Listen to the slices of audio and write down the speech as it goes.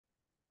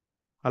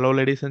Hello,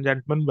 ladies and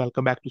gentlemen.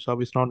 Welcome back to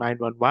ServiceNow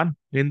 911.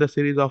 In the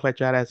series of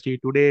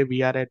HRSD, today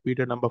we are at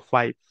video number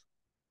 5.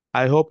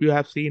 I hope you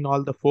have seen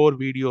all the 4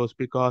 videos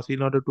because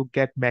in order to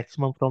get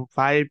maximum from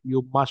 5,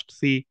 you must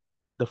see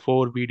the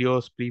 4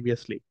 videos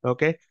previously.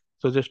 Okay,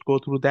 so just go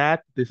through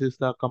that. This is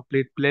the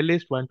complete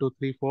playlist 1, 2,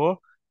 3, 4,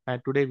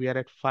 and today we are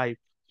at 5.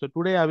 So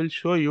today I will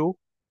show you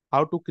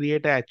how to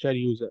create a HR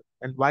user.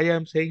 And why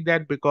I'm saying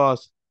that,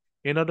 because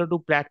in order to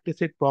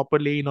practice it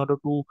properly, in order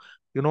to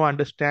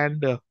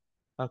understand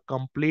a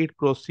complete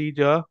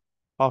procedure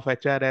of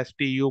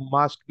HRSD, you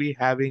must be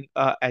having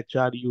a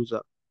HR user.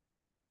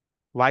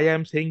 Why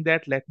I'm saying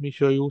that, let me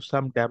show you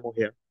some demo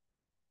here.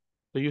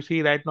 So you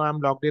see right now I'm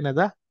logged in as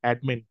a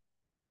admin.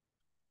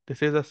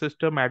 This is a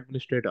system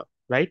administrator,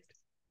 right?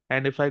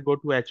 And if I go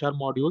to HR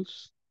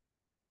modules,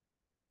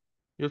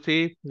 you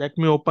see, let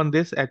me open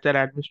this HR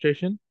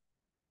administration.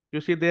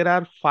 You see there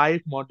are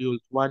 5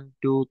 modules, 1,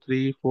 2,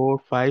 3, 4,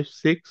 5,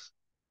 6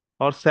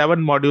 or 7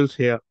 modules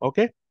here.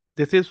 Okay.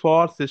 This is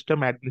for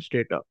system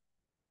administrator.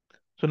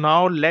 So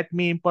now let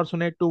me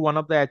impersonate to one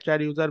of the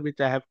HR user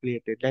which I have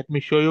created. Let me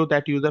show you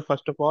that user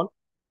first of all.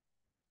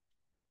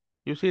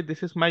 You see,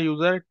 this is my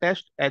user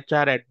test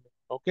HR admin.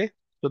 Okay.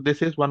 So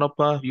this is one of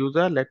the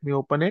user. Let me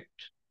open it.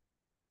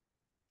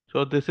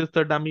 So this is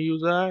the dummy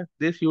user.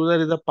 This user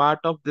is a part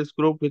of this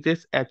group, which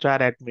is HR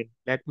admin.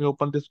 Let me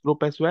open this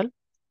group as well.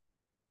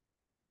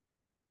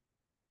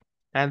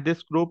 And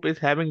this group is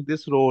having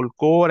this role,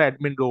 core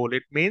admin role.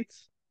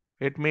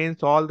 It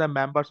means all the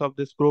members of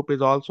this group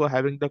is also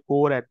having the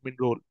core admin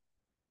role.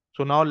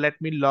 So now let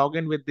me log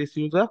in with this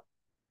user.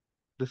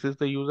 This is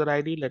the user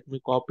ID. Let me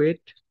copy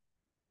it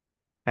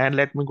and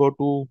let me go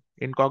to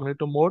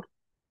incognito mode.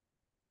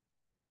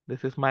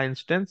 This is my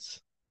instance.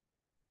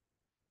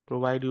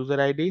 Provide user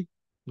ID.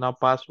 Now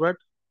password.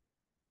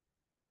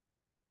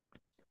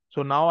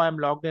 So now I'm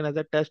logged in as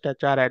a test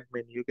HR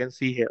admin. You can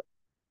see here.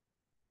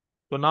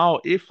 So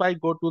now if I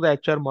go to the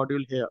HR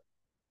module here,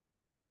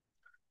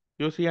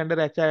 you see under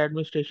HR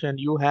administration,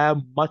 you have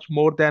much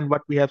more than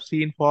what we have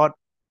seen for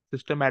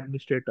system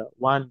administrator.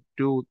 1,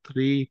 2,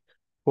 3,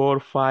 4,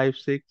 5,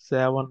 6,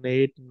 7,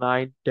 8,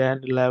 9,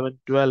 10, 11,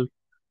 12.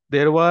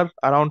 There were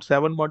around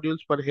 7 modules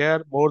per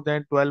here, more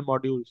than 12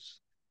 modules.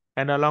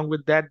 And along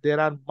with that, there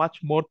are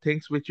much more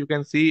things which you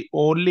can see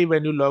only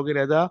when you log in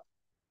as a,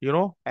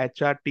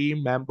 HR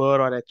team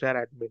member or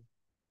HR admin.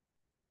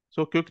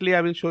 So quickly,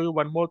 I will show you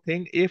one more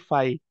thing. If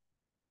I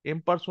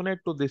impersonate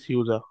to this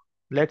user,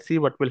 let's see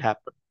what will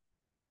happen.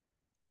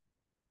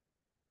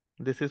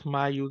 This is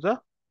my user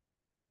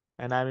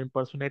and I'm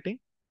impersonating.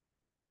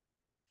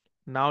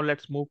 Now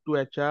let's move to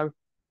HR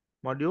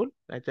module,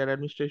 HR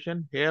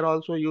administration. Here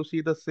also you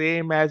see the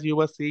same as you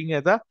were seeing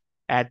as a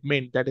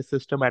admin, that is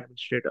system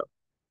administrator.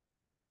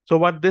 So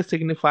what this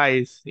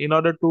signifies, in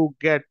order to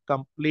get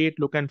complete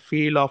look and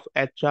feel of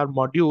HR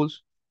modules,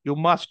 you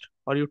must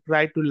or you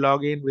try to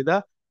log in with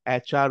a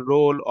HR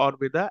role or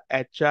with a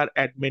HR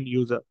admin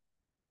user.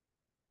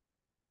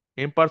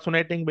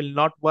 Impersonating will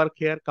not work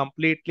here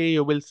completely.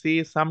 You will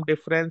see some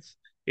difference.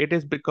 It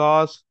is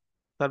because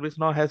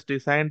ServiceNow has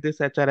designed this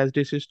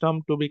HRSD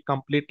system to be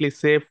completely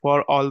safe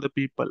for all the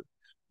people.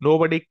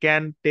 Nobody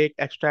can take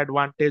extra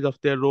advantage of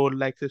their role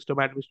like system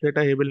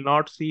administrator. He will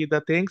not see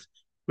the things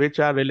which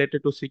are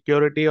related to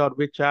security or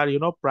which are,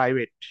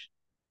 private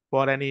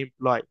for any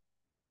employee.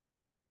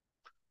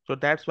 So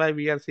that's why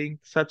we are seeing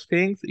such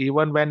things.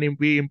 Even when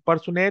we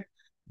impersonate,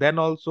 then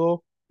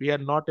also we are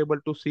not able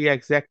to see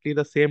exactly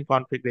the same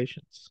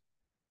configurations.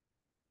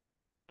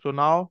 So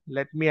now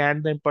let me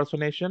end the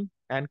impersonation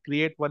and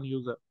create one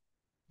user.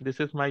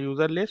 This is my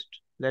user list.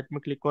 Let me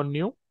click on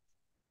new,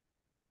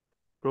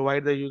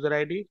 provide the user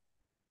ID.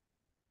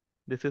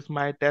 This is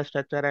my test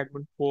HR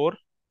admin 4.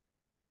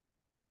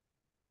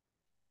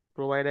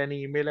 Provide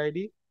any email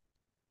ID.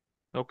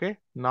 Okay.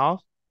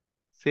 Now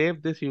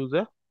save this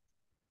user.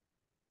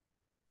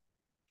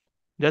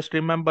 Just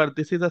remember,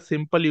 this is a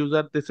simple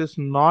user. This is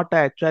not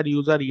a HR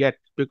user yet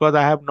because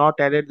I have not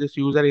added this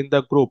user in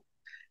the group.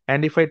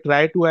 And if I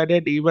try to add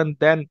it, even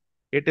then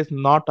it is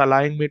not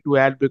allowing me to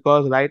add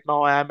because right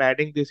now I am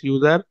adding this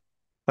user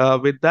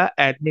with the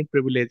admin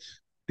privilege.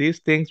 These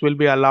things will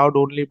be allowed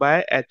only by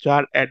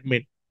HR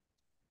admin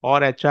or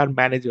HR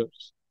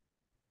managers.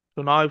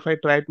 So now if I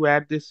try to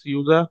add this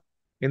user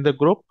in the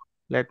group,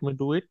 let me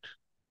do it,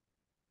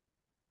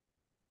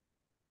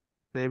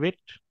 save it.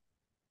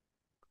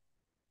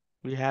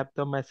 We have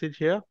the message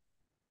here,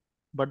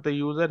 but the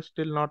user is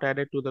still not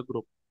added to the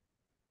group.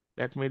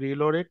 Let me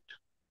reload it.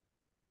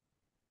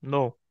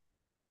 No,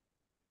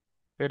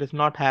 it is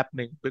not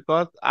happening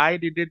because I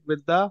did it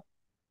with the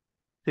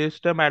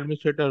system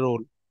administrator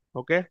role.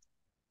 Okay.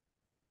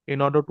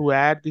 In order to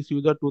add this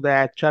user to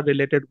the HR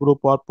related group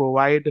or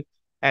provide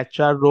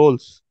HR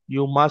roles,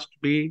 you must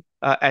be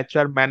a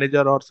HR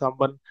manager or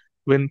someone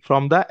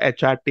from the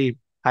HR team,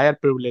 higher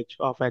privilege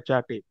of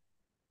HR team.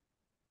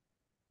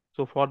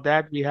 So for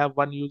that, we have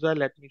one user.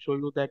 Let me show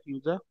you that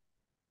user.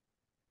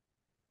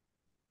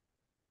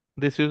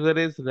 This user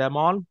is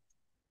Ramon.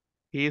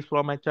 He is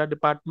from HR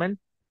department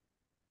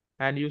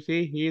And you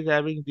see, he is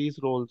having these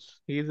roles.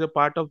 He is a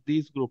part of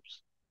these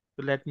groups.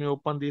 So let me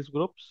open these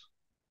groups.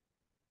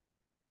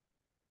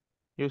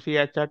 You see,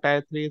 HR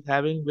Tier 3 is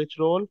having which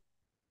role?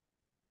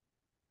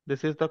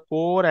 This is the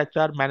core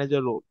HR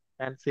manager role.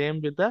 And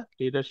same with the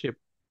leadership,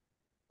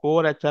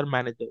 core HR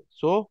manager.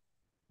 So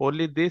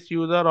only this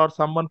user or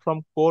someone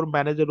from core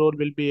manager role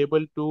will be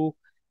able to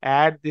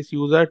add this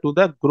user to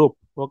the group.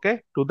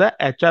 Okay, to the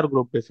HR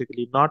group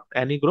basically, not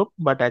any group,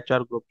 but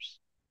HR groups.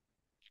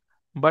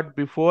 But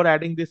before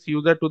adding this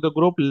user to the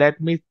group, let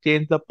me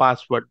change the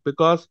password,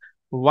 because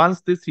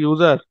once this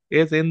user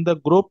is in the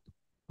group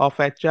of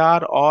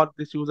HR or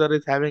this user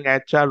is having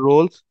HR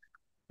roles,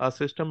 a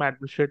system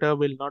administrator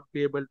will not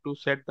be able to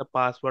set the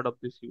password of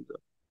this user.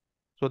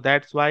 So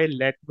that's why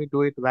let me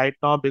do it right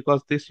now,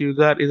 because this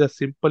user is a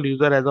simple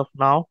user as of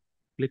now.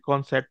 Click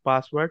on set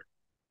password,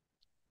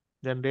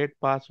 generate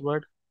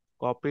password,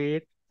 copy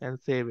it and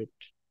save it.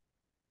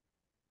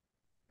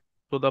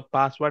 So the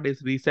password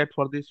is reset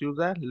for this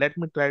user. Let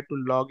me try to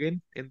log in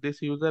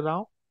this user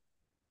now.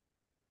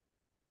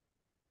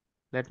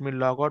 Let me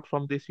log out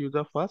from this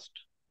user first.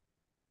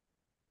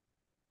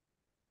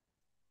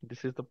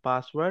 This is the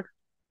password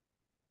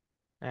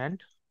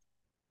and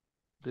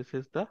this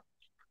is the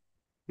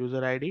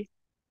user ID,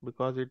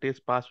 because it is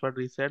password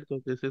reset.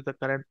 So this is the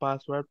current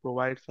password.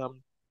 Provide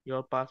some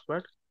your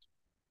password.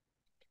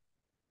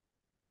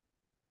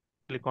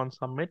 Click on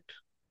submit.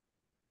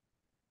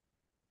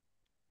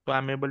 So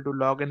I'm able to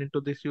log in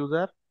into this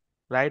user.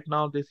 Right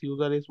now this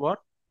user is what?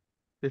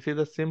 This is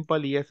a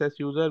simple ESS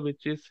user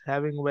which is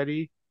having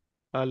very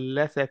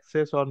less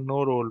access or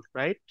no role,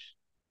 right?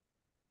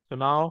 So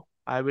now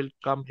I will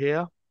come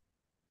here.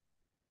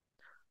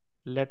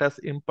 Let us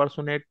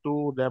impersonate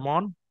to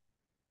Ramon.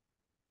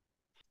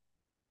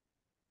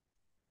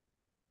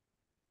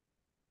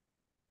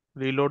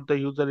 Reload the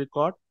user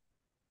record.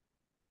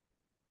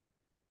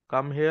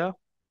 Come here.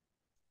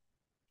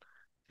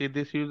 See,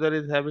 this user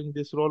is having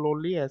this role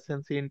only,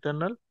 SNC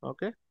internal.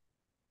 Okay.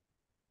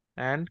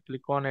 And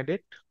click on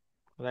edit.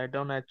 Write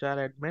down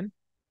HR admin.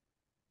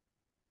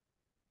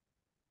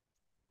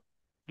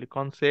 Click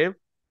on save.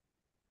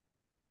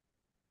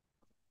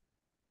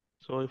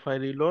 So if I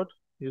reload,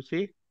 you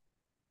see,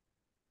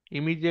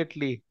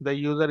 immediately the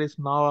user is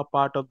now a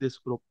part of this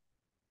group.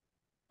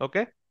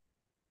 Okay.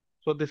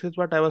 So this is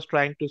what I was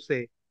trying to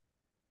say.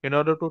 In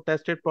order to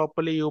test it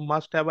properly, you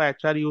must have a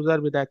HR user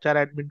with HR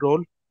admin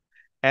role,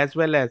 as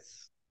well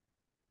as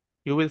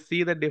you will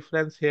see the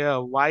difference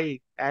here. Why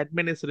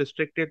admin is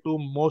restricted to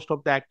most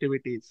of the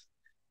activities.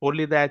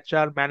 Only the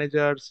HR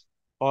managers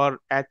or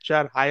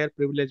HR higher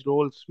privilege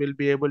roles will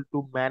be able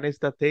to manage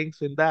the things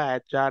in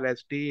the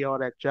HRSD or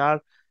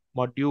HR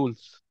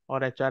modules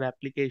or HR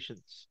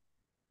applications.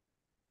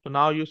 So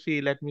now you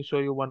see, let me show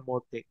you one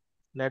more thing.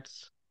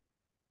 Let's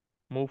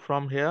move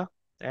from here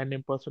and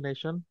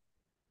impersonation.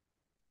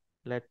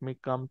 Let me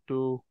come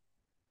to,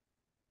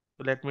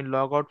 let me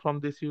log out from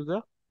this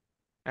user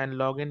and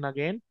log in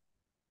again.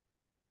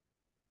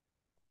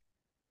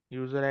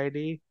 User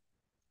ID,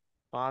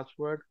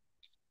 password,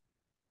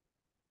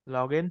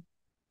 login.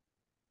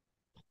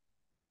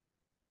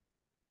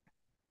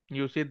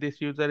 You see this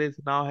user is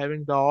now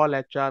having the all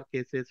HR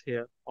cases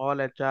here, all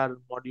HR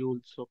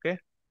modules, okay?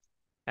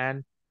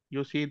 And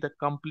you see the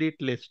complete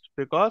list,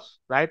 because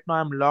right now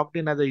I'm logged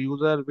in as a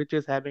user which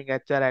is having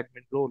HR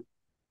admin role.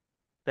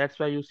 That's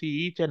why you see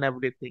each and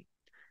everything.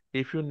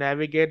 If you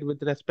navigate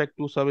with respect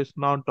to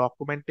ServiceNow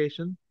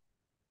documentation,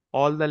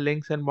 all the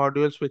links and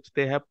modules which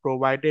they have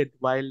provided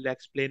while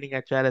explaining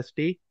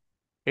HRSD,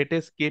 it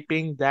is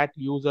keeping that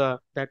user,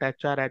 that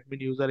HR admin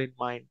user in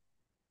mind.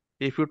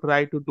 If you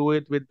try to do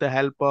it with the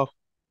help of,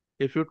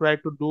 if you try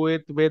to do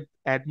it with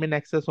admin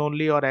access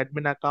only or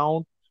admin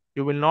account,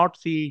 you will not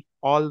see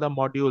all the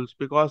modules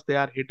because they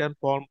are hidden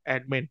from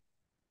admin.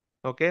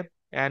 Okay.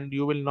 And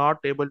you will not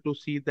able to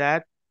see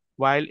that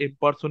while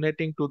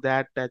impersonating to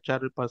that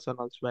HR person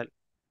as well.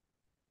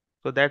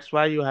 So that's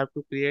why you have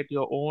to create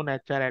your own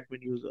HR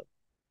admin user.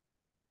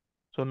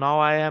 So now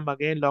I am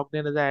again logged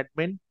in as an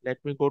admin. Let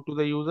me go to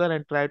the user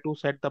and try to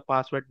set the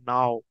password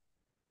now.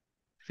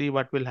 See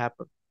what will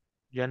happen.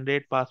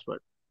 Generate password.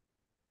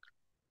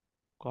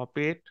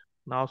 Copy it.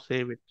 Now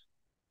save it.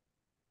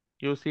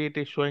 You see it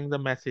is showing the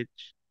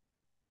message.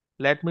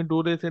 Let me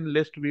do this in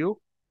list view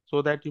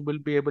so that you will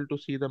be able to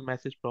see the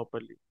message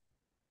properly.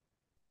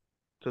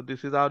 So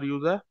this is our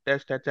user,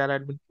 test HR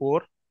admin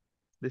 4.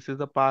 This is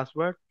the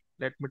password.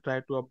 Let me try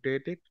to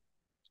update it.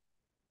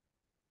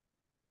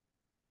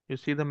 You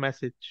see the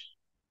message.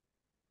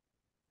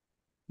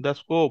 The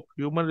scope,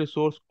 human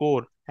resource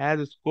core,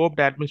 has scoped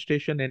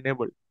administration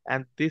enabled,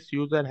 and this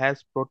user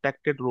has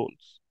protected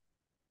roles.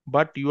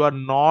 But you are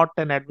not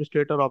an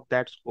administrator of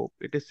that scope.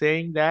 It is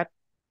saying that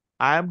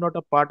I am not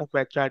a part of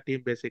HR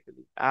team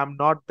basically. I am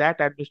not that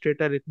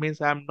administrator. It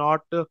means I am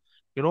not,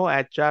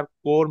 HR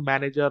core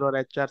manager or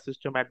HR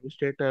system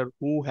administrator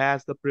who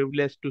has the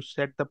privilege to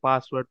set the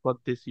password for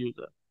this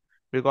user.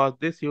 Because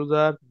this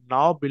user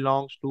now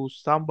belongs to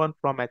someone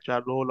from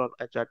HR role or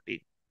HR team.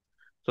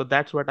 So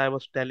that's what I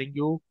was telling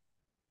you.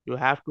 You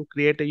have to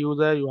create a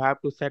user, you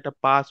have to set a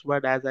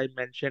password as I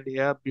mentioned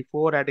here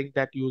before adding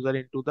that user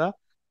into the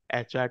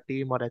HR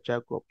team or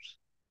HR groups.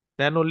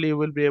 Then only you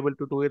will be able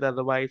to do it,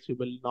 otherwise you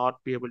will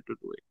not be able to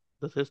do it.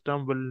 The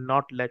system will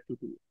not let you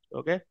do it.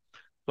 Okay.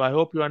 So I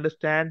hope you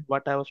understand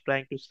what I was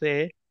trying to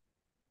say.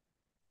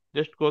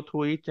 Just go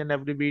through each and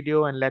every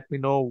video and let me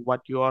know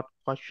what your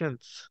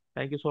questions.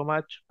 Thank you so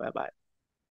much. Bye bye.